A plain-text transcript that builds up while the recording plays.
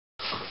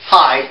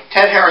Hi,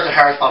 Ted Harris of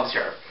Harris Pumps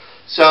here.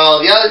 So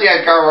the other day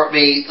a girl wrote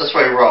me this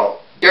way, wrote,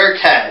 "Dear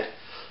Ted,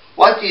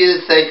 what do you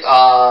think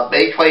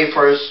May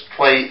 21st,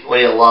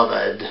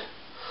 2011?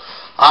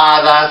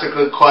 That's a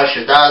good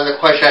question. That is a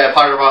question I've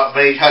pondered about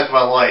many times in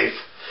my life.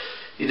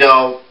 You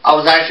know, I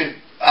was actually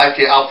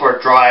out for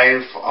a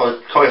drive. I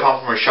was coming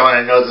home from a show and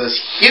I noticed this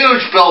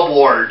huge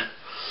billboard.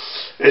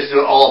 It's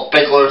all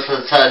big letters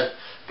that said,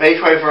 May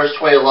 21st,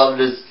 2011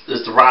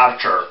 is the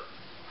rapture.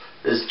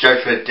 Is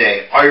Judgment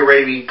Day. Are you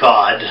ready to meet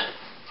God?"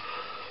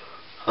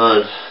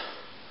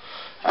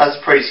 That's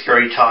a pretty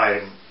scary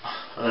time.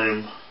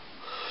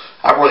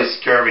 That really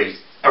scared me.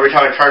 Every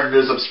time I try to do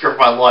this, I'm scared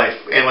for my life.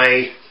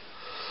 Anyway,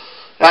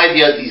 the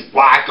idea that these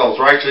wackos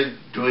are actually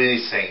doing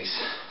these things.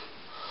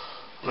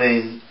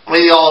 This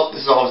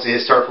is obviously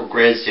historical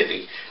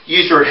grandstanding.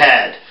 Use your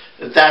head.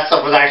 If that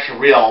stuff was actually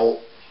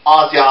real,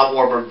 Ozzy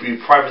Osbourne would be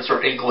Prime Minister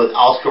of England,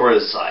 Oscar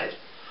Riverside.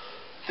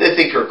 They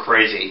think you're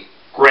crazy.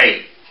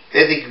 Great.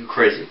 They think you're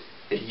crazy.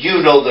 And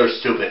you know they're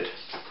stupid.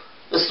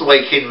 This is the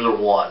way kingdoms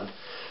are won.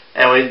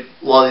 And a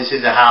lot of these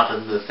things that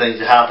happen, the things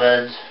that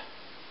happened,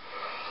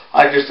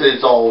 I just think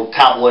it's all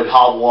tabloid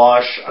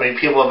hogwash.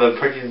 People have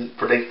been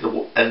predicting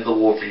the end of the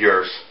war for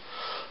years.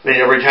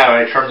 Every time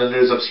I turn the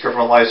news, I'm scared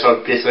for my life.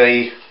 So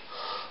basically,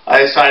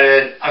 I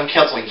decided I'm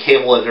canceling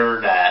cable and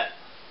internet.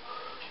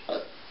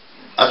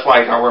 That's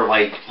why I got rid of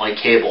my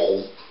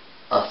cable.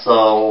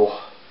 So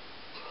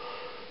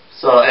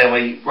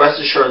anyway, rest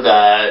assured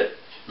that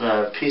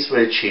peace will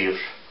be achieved.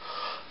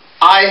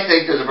 I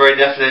think there's a very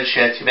definite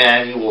chance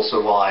humanity will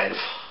survive.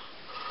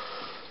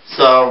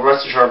 So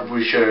rest assured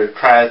we should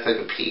try to think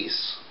of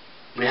peace.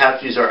 We have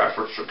to use our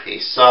efforts for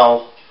peace.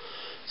 So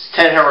it's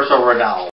Ted Harris over now.